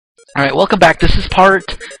Alright, welcome back. This is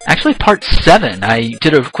actually part 7. I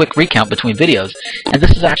did a quick recount between videos, and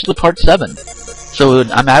this is actually part 7. So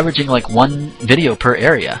I'm averaging like 1 video per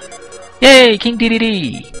area. Yay, King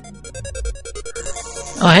DDD!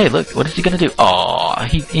 Oh hey, look, what is he gonna do? Aw,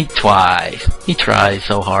 he tries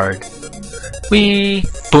so hard. Whee!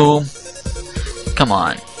 Boom! Come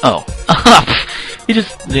on. Oh. He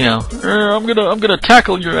just, you know, I'm gonna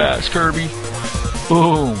tackle your ass, Kirby.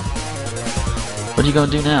 Boom! What are you gonna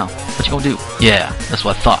do now? What you gonna do? Yeah, that's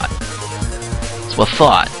what I thought. That's what I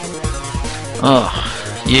thought. Oh,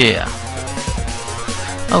 yeah.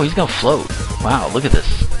 Oh, he's gonna float. Wow, look at this.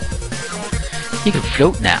 He can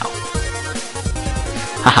float now.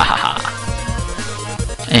 Ha ha ha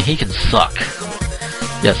ha. And he can suck.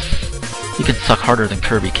 Yes, he can suck harder than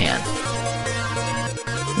Kirby can.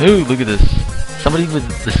 Ooh, look at this. Somebody with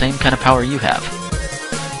the same kind of power you have.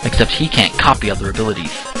 Except he can't copy other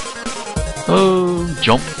abilities. Oh,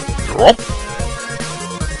 jump. Drop.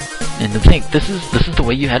 And to think, this is the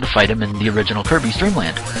way you had to fight him in the original Kirby's Dream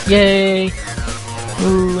Land. Yay!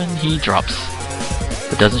 Ooh, and he drops.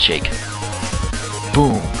 But doesn't shake.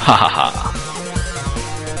 Boom. Ha ha ha.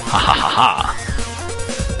 Ha ha ha ha.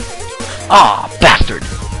 Ah, bastard!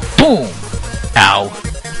 Boom! Ow.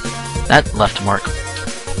 That left a mark.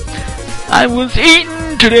 I was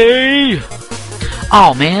eaten today!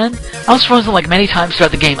 Oh man, I was frozen like many times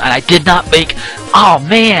throughout the game and I did not make... Oh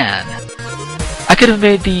man! I could have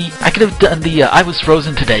done the I was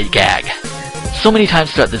frozen today gag. So many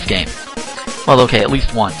times throughout this game. Well, okay, at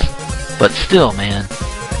least once. But still, man.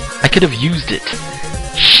 I could have used it.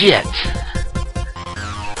 Shit!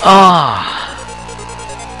 Ah!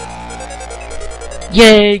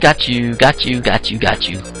 Yay! Got you, got you, got you, got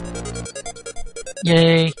you.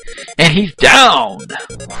 Yay! And he's down!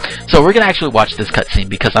 So we're gonna actually watch this cutscene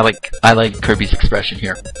because I like Kirby's expression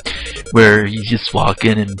here. Where he's just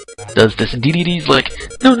walking and does this and DDD's like,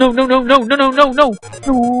 no, no, no, no, no, no, no, no, no,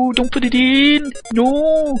 no, don't put it in,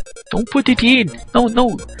 no, don't put it in, no,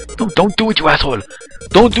 no, no, don't do it, you asshole,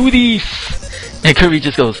 don't do this! And Kirby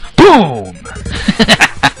just goes, boom!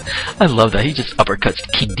 I love that, he just uppercuts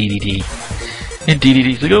King DDD. And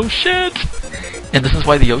DDD's like, oh shit! And this is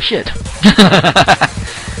why the oh shit.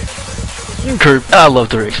 Kirby, I love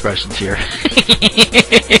their expressions here.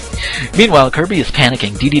 Meanwhile, Kirby is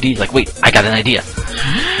panicking. DDD's like, wait, I got an idea.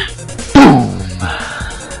 Boom!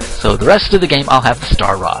 So the rest of the game, I'll have the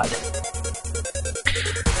Star Rod.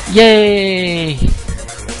 Yay!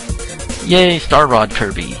 Yay, Star Rod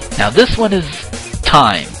Kirby. Now this one is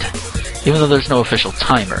timed, even though there's no official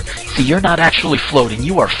timer. See, you're not actually floating,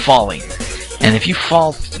 you are falling. And if you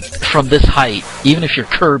fall from this height, even if you're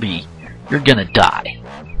Kirby, you're gonna die.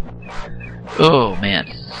 Oh, man.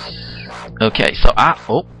 Okay, so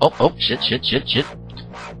shit.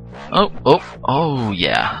 Oh,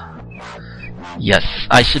 yeah. Yes,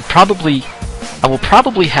 I will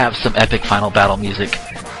probably have some epic final battle music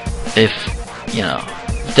if, you know,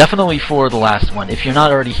 definitely for the last one. If you're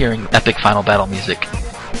not already hearing epic final battle music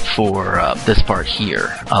for this part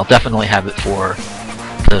here, I'll definitely have it for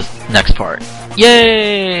the next part.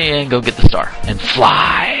 Yay! And go get the star. And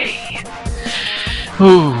fly!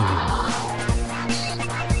 Ooh.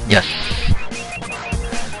 Yes.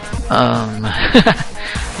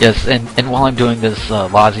 Yes, and while I'm doing this,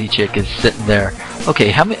 Lozzie chick is sitting there. Okay,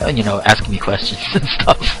 how many, you know, asking me questions and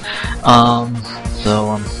stuff.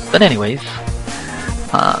 But anyways.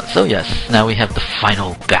 So yes, now we have the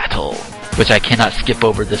final battle, which I cannot skip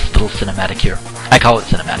over this little cinematic here. I call it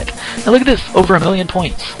cinematic. Now look at this, over 1,000,000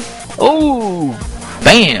 points. Oh,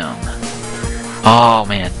 bam! Oh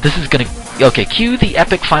man, this is gonna. Okay, cue the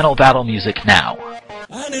epic final battle music now.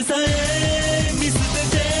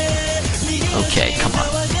 Okay, come on.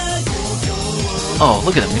 Oh,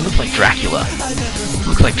 look at him. He looks like Dracula.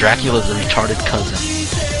 Looks like Dracula's a retarded cousin.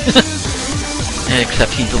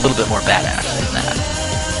 Except he's a little bit more badass than that.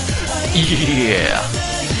 Yeah.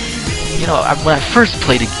 You know, when I first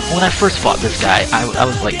fought this guy, I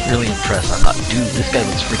was like really impressed. I thought, dude, this guy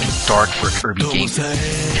looks freaking dark for a Kirby game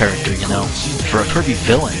character, you know, for a Kirby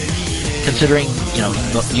villain. Considering, you know,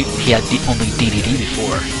 he had only DDD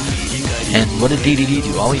before. And what did DDD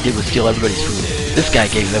do? All he did was steal everybody's food. This guy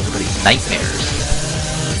gave everybody nightmares.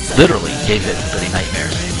 Literally gave everybody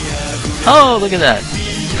nightmares. Oh, look at that.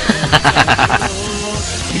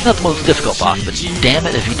 He's not the most difficult boss, but damn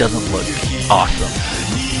it if he doesn't look awesome.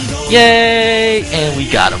 Yay! And we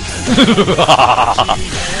got him.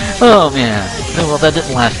 Oh man. Well, that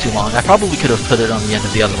didn't last too long. I probably could have put it on the end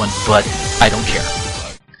of the other one, but I don't care.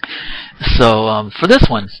 So, for this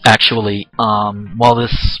one, actually, while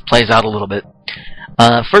this plays out a little bit,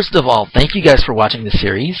 first of all, thank you guys for watching this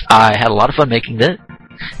series. I had a lot of fun making it.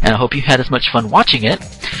 and I hope you had as much fun watching it.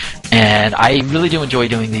 And I really do enjoy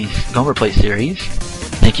doing these Gomer Play series.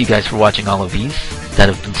 Thank you guys for watching all of these that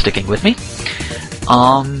have been sticking with me.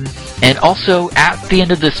 And also, at the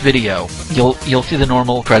end of this video, you'll see the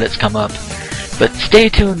normal credits come up. But stay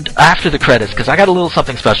tuned after the credits, because I got a little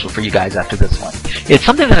something special for you guys after this one. It's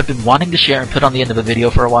something that I've been wanting to share and put on the end of a video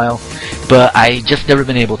for a while, but I just never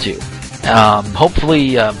been able to. Hopefully,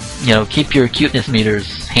 you know, keep your cuteness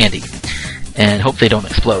meters handy, and hope they don't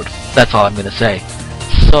explode. That's all I'm going to say.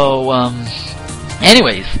 So,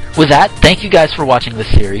 anyways, with that, thank you guys for watching this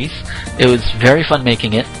series. It was very fun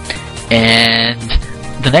making it, and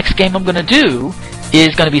the next game I'm going to do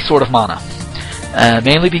is going to be Sword of Mana.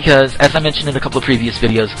 Mainly because, as I mentioned in a couple of previous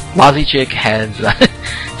videos, Lozzie Chick has,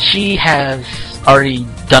 she has already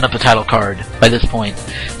done up a title card by this point.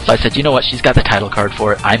 So I said, you know what, she's got the title card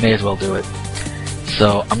for it, I may as well do it.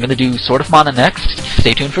 So I'm going to do Sword of Mana next,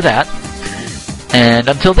 stay tuned for that. And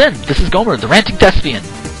until then, this is Gomer, the Ranting Thespian,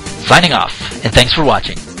 signing off, and thanks for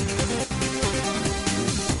watching.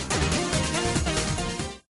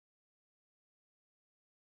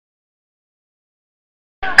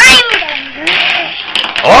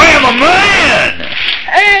 I am a man!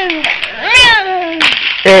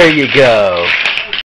 There you go.